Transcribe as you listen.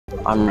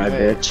I'm red,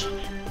 Right.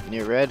 bitch.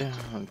 You're red?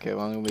 Okay,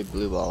 well I'm gonna be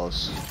blue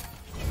balls.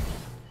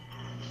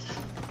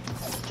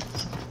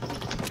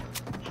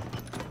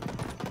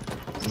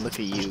 Look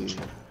at you.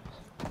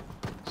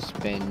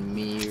 Spin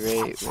me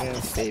right,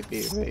 well,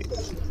 baby, right.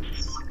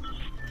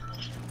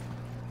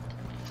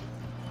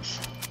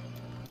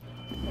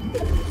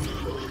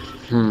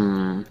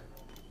 Hmm.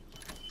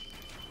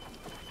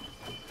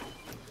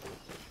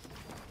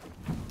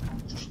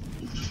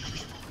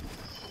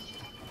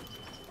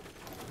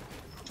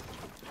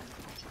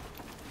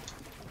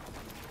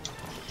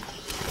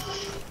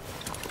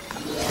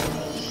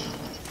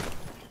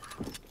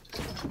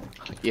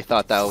 You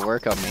thought that would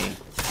work on me.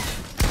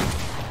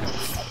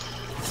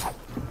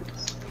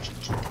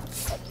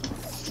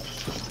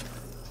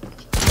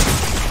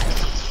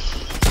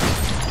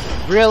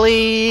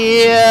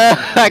 Really?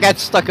 I got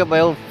stuck in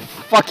my own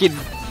fucking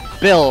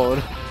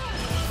build.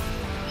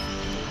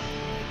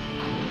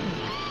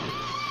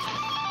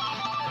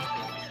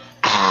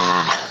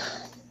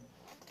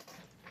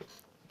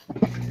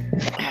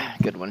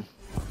 Good one.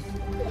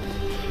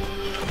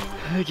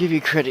 I give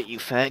you credit, you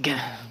fag.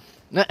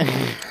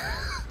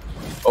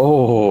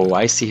 Oh,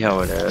 I see how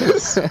it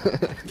is.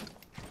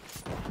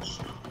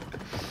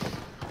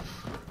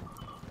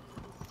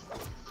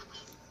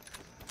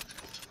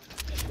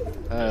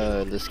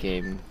 This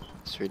game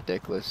is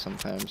ridiculous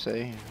sometimes,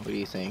 eh? What do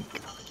you think?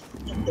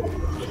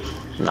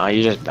 Nah,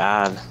 you're just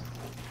bad.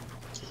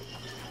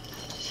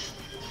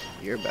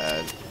 You're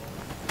bad.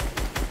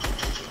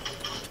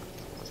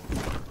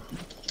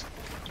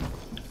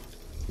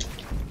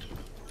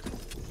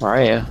 Where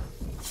are you?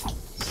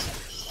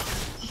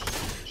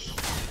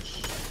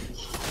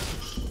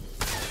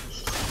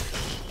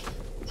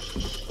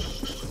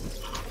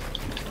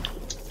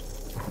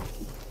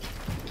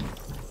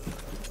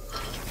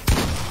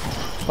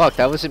 Fuck,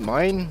 that wasn't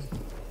mine?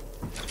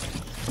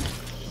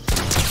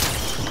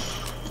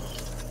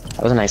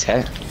 That was a nice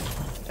hit.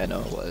 I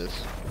know it was.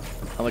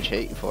 How much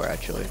hit you for,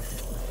 actually?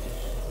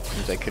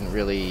 Since I couldn't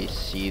really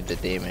see the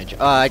damage.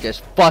 Oh, I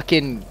just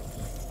fucking...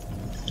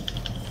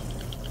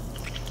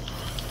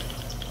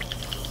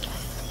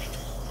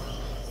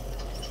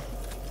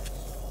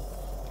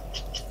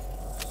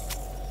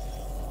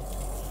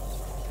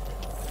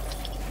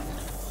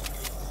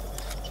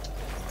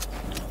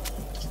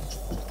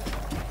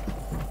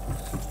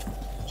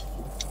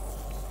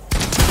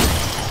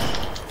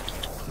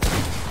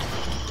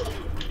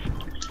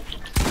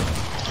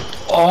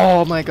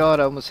 Oh my god,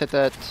 I almost hit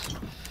that.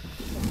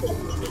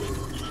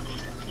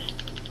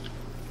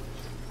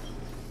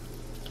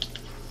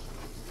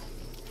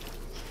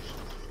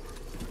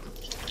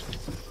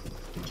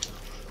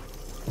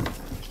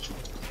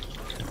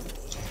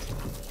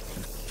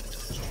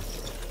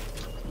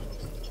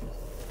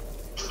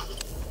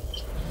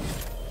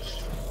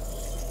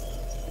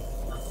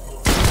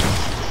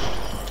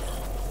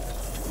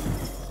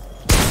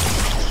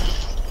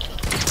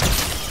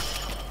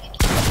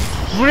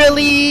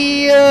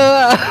 Really?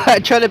 I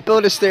tried to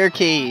build a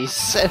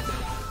staircase.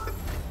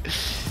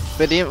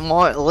 But it didn't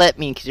let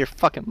me because your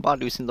fucking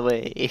body was in the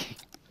way.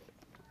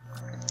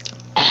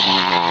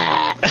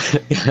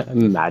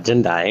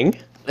 Imagine dying.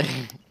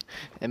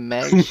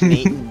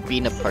 Imagine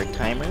being a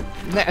part-timer.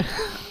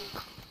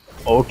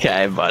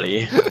 Okay,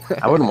 buddy.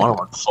 I wouldn't want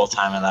to work full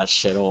time in that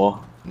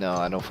shithole. No,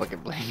 I don't fucking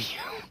blame you.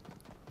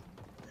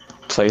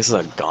 Place is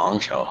a gong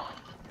show.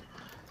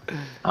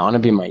 I want to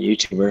be my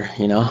YouTuber,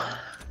 you know?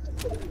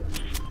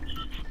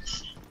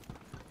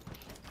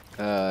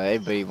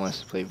 Everybody wants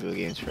to play video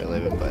games for a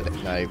living, but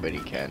not everybody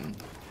can.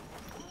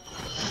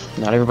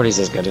 Not everybody's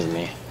as good as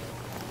me.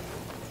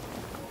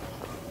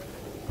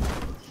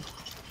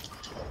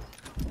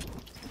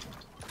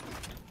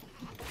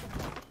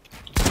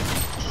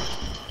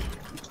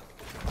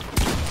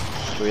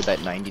 Enjoy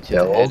that 92 to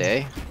Yo. hit,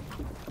 eh?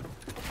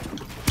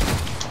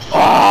 Oh,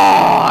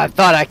 I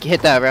thought I could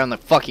hit that around the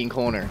fucking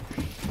corner.